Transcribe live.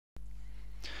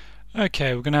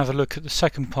Okay, we're going to have a look at the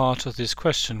second part of this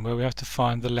question where we have to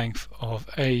find the length of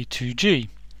A to G.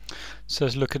 So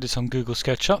let's look at this on Google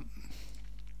SketchUp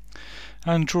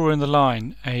and draw in the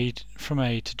line from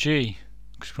A to G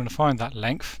because we're going to find that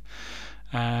length.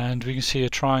 And we can see a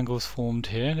triangle is formed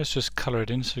here. Let's just colour it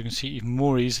in so we can see it even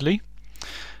more easily.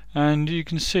 And you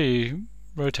can see,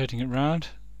 rotating it round,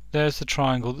 there's the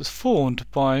triangle that's formed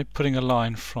by putting a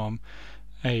line from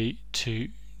A to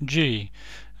G.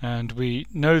 And we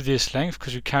know this length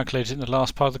because we calculated it in the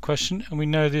last part of the question, and we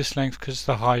know this length because it's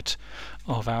the height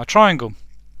of our triangle.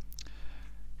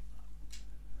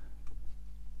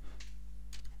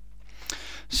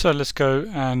 So let's go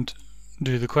and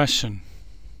do the question.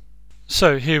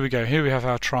 So here we go. Here we have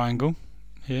our triangle,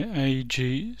 here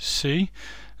AGC,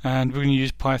 and we're going to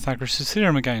use Pythagoras'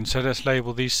 theorem again. So let's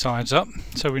label these sides up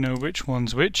so we know which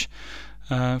one's which.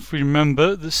 If we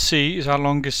remember, the C is our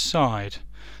longest side.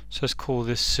 So let's call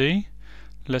this C.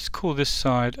 Let's call this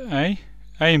side A.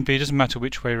 A and B, doesn't matter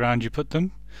which way around you put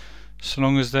them, so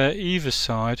long as they're either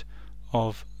side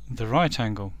of the right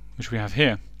angle, which we have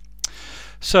here.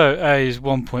 So A is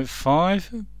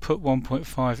 1.5, put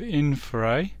 1.5 in for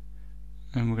A,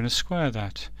 and we're going to square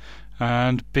that.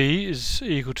 And B is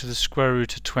equal to the square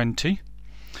root of 20.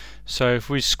 So if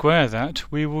we square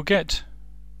that, we will get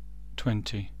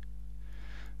 20.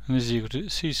 And this is equal to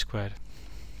C squared.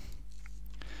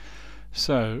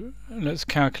 So let's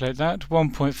calculate that.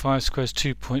 1.5 squared is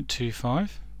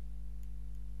 2.25.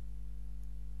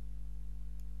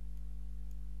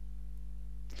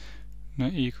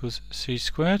 That equals C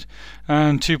squared.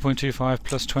 And 2.25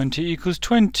 plus 20 equals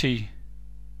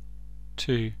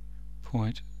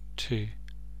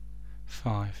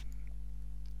 22.25.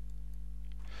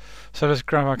 So let's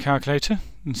grab our calculator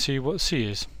and see what C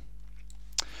is.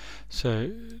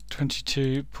 So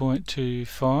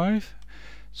 22.25.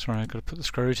 Sorry, I've got to put the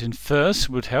square root in first,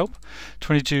 would help.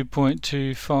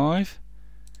 22.25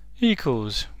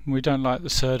 equals, we don't like the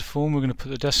third form, we're going to put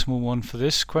the decimal one for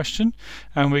this question,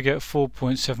 and we get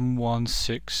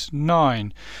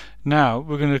 4.7169. Now,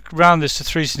 we're going to round this to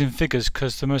three significant figures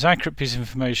because the most accurate piece of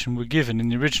information we're given in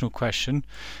the original question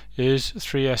is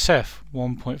 3SF,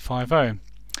 1.50.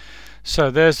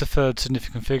 So there's the third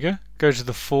significant figure. Go to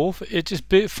the fourth. It is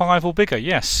 5 or bigger.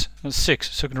 Yes, that's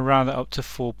 6. So we're going to round that up to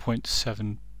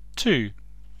 4.72.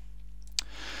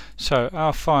 So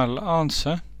our final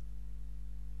answer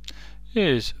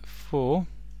is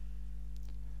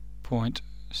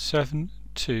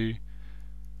 4.72,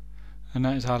 and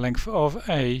that is our length of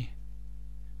AG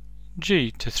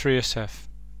to 3SF.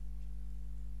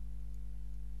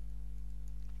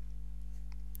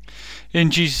 In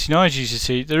GCSE and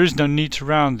IGCSE, there is no need to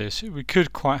round this. We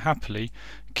could quite happily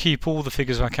keep all the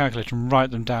figures of our calculator and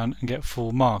write them down and get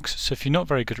full marks. So if you're not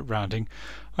very good at rounding,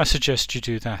 I suggest you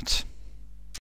do that.